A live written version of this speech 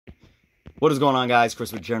What is going on, guys?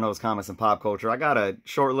 Chris with Journals, Comics, and Pop Culture. I got a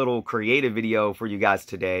short little creative video for you guys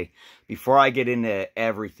today. Before I get into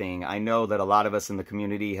everything, I know that a lot of us in the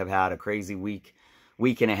community have had a crazy week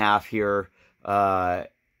and a half here. And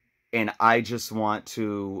I just want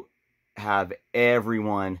to have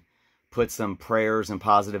everyone put some prayers and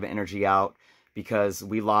positive energy out because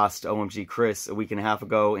we lost OMG Chris a week and a half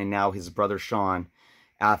ago, and now his brother Sean,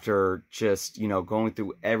 after just, going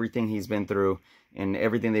through everything he's been through and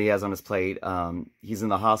everything that he has on his plate. He's in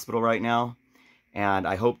the hospital right now, and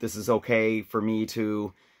I hope this is okay for me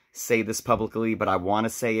to say this publicly, but I want to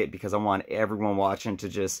say it because I want everyone watching to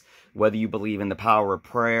just, whether you believe in the power of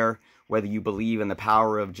prayer, whether you believe in the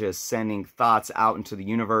power of just sending thoughts out into the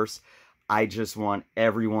universe, I just want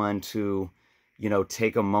everyone to,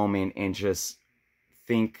 take a moment and just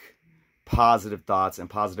think positive thoughts and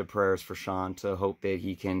positive prayers for Sean, to hope that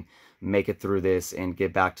he can make it through this and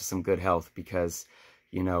get back to some good health, because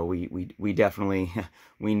we definitely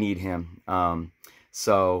we need him.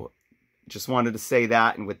 So just wanted to say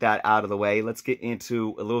that, and with that out of the way, let's get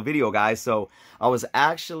into a little video, guys. So I was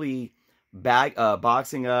actually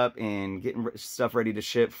boxing up and getting stuff ready to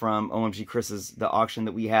ship from OMG Chris's, the auction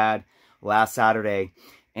that we had last Saturday,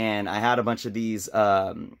 and I had a bunch of these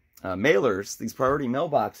mailers, these priority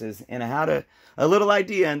mailboxes, and I had a little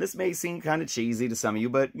idea, and this may seem kind of cheesy to some of you,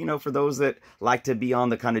 but for those that like to be on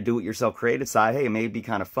the kind of do-it-yourself creative side, hey, it may be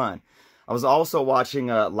kind of fun. I was also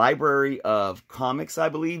watching a Library of Comics, I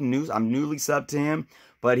believe. I'm newly subbed to him,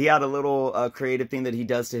 but he had a little creative thing that he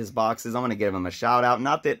does to his boxes. I'm going to give him a shout out.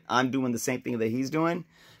 Not that I'm doing the same thing that he's doing,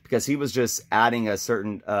 because he was just adding a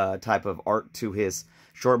certain type of art to his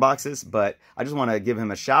short boxes, but I just want to give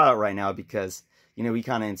him a shout out right now because he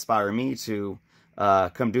kind of inspired me to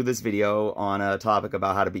come do this video on a topic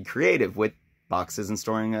about how to be creative with boxes and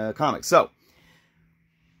storing comics. So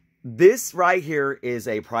this right here is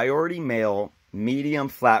a priority mail medium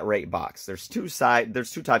flat rate box. There's two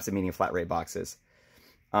types of medium flat rate boxes.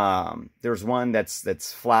 There's one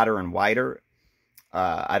that's flatter and wider.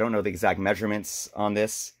 I don't know the exact measurements on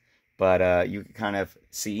this, but you can kind of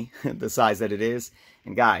see the size that it is.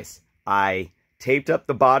 And guys, I taped up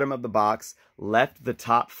the bottom of the box, left the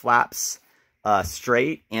top flaps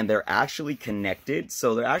straight, and they're actually connected,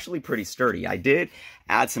 so they're actually pretty sturdy. I did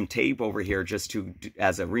add some tape over here just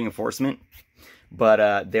as a reinforcement,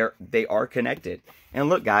 but they are connected. And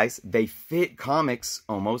look, guys, they fit comics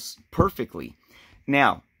almost perfectly.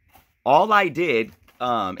 Now, all I did,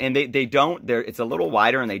 and it's a little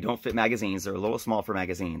wider and they don't fit magazines. They're a little small for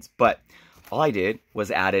magazines, but all I did was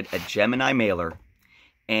added a Gemini mailer,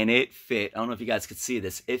 and it fit. I don't know if you guys could see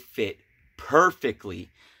this. It fit perfectly,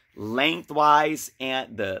 lengthwise,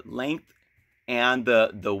 and the length and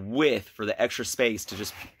the width for the extra space to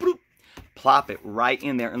just bloop, plop it right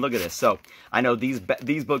in there. And look at this. So I know these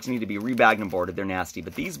books need to be rebagged and boarded. They're nasty,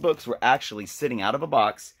 but these books were actually sitting out of a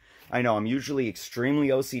box. I know I'm usually extremely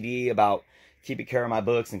OCD about keeping care of my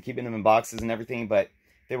books and keeping them in boxes and everything, but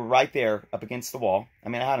they were right there up against the wall. I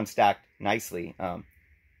mean, I had them stacked nicely, filed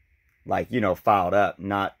up,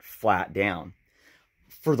 not flat down,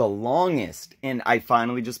 for the longest. And I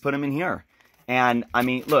finally just put them in here. And I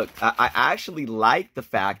mean, look, I actually like the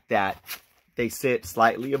fact that they sit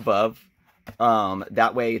slightly above.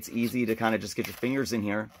 That way it's easy to kind of just get your fingers in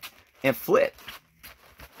here and flip.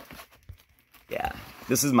 Yeah.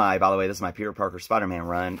 By the way, this is my Peter Parker Spider-Man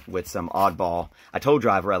run with some oddball. I told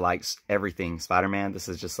Driver I like everything Spider-Man. This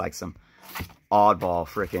is just like some oddball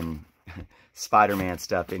freaking Spider-Man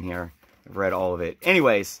stuff in here. I've read all of it.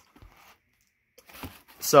 Anyways,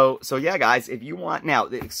 so yeah, guys, if you want now,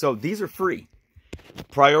 so these are free.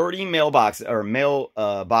 Priority mailbox or mail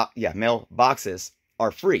boxes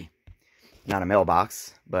are free. Not a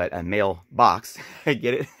mailbox, but a mail box. Get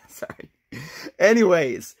it? Sorry.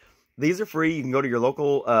 Anyways, these are free. You can go to your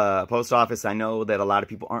local post office. I know that a lot of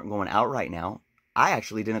people aren't going out right now. I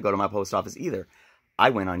actually didn't go to my post office either. I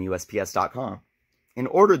went on USPS.com and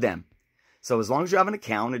ordered them. So as long as you have an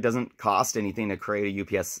account, it doesn't cost anything to create a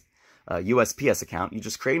USPS account. You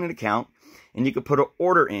just create an account, and you can put an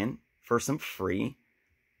order in for some free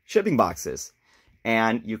shipping boxes.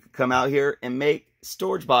 And you can come out here and make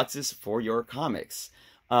storage boxes for your comics.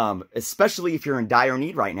 Especially if you're in dire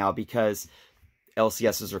need right now, because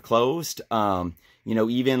LCSs are closed.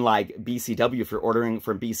 Even like BCW, if you're ordering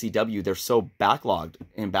from BCW, they're so backlogged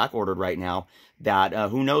and back ordered right now that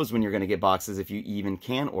who knows when you're going to get boxes, if you even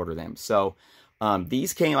can order them. So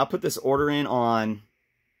these came, I put this order in on,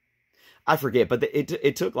 I forget, but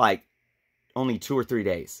it took like only 2 or 3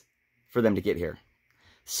 days for them to get here.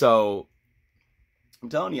 So I'm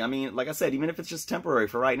telling you, I mean, like I said, even if it's just temporary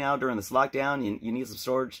for right now during this lockdown, you need some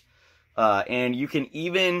storage. And you can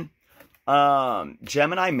even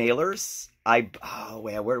Gemini mailers.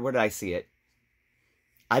 Where did I see it?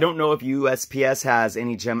 I don't know if USPS has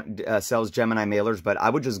any sells Gemini mailers, but I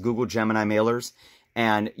would just Google Gemini mailers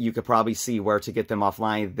and you could probably see where to get them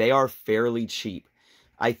offline. They are fairly cheap.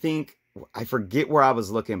 I forget where I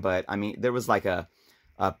was looking, but I mean, there was like a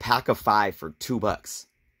pack of 5 for $2.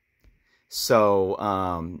 So,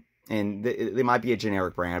 and they might be a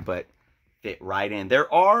generic brand, but fit right in.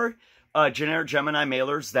 There are generic Gemini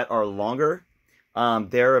mailers that are longer.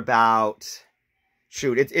 They're about,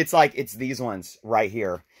 shoot, it's these ones right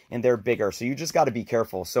here, and they're bigger. So you just got to be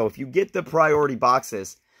careful. So if you get the priority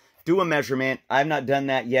boxes, do a measurement. I've not done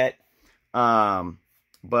that yet.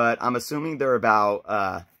 But I'm assuming they're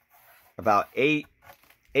about 8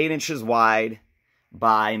 inches wide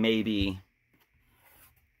by maybe,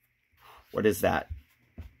 what is that?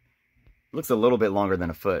 Looks a little bit longer than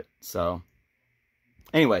a foot. So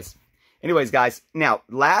anyways, guys, now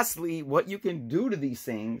lastly, what you can do to these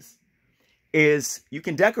things is you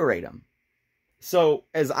can decorate them. So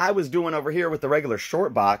as I was doing over here with the regular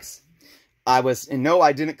short box, no,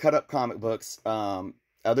 I didn't cut up comic books.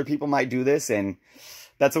 Other people might do this, and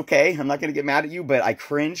that's okay. I'm not going to get mad at you, but I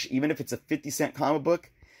cringe. Even if it's a 50-cent comic book,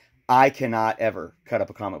 I cannot ever cut up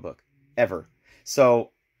a comic book. Ever.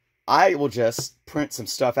 So I will just print some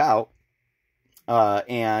stuff out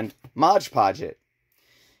and Mod Podge it.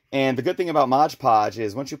 And the good thing about Mod Podge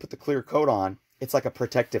is once you put the clear coat on, it's like a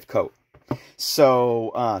protective coat.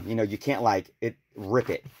 So, you know, you can't rip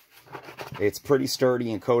it. It's pretty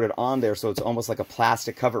sturdy and coated on there, so it's almost like a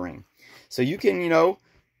plastic covering. So you can, you know,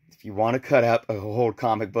 if you want to cut up a whole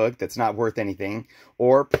comic book that's not worth anything,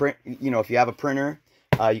 or print, you know, if you have a printer,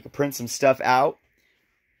 you can print some stuff out,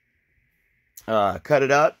 cut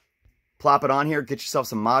it up, plop it on here, get yourself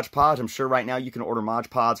some Mod Podge. I'm sure right now you can order Mod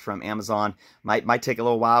Podge from Amazon. Might take a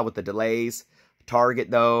little while with the delays. Target,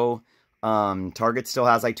 though, Target still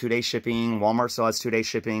has like 2-day shipping. Walmart still has 2-day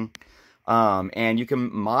shipping. And you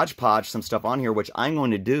can Mod Podge some stuff on here, which I'm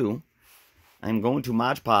going to do. I'm going to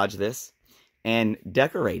Mod Podge this and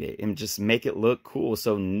decorate it and just make it look cool.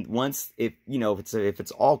 So once, if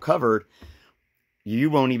it's all covered,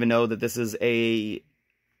 you won't even know that this is a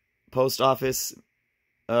post office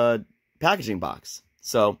packaging box.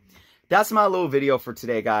 So that's my little video for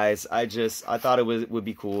today, guys. I thought it would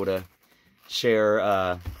be cool to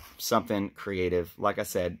share something creative. Like I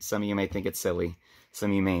said, some of you may think it's silly,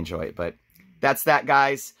 some of you may enjoy it, but that's that,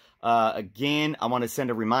 guys. Again, I want to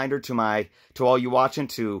send a reminder to all you watching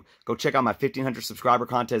to go check out my 1,500 subscriber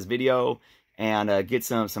contest video and get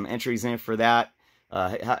some entries in for that.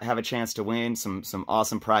 Have a chance to win some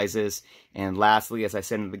awesome prizes. And lastly, as I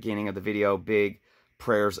said in the beginning of the video, big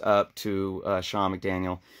prayers up to Sean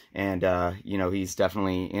McDaniel. And, you know, he's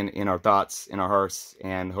definitely in our thoughts, in our hearts,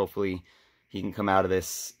 and hopefully he can come out of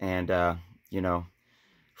this and, you know,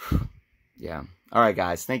 yeah. All right,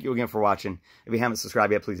 guys. Thank you again for watching. If you haven't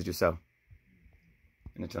subscribed yet, please do so.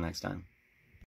 And until next time.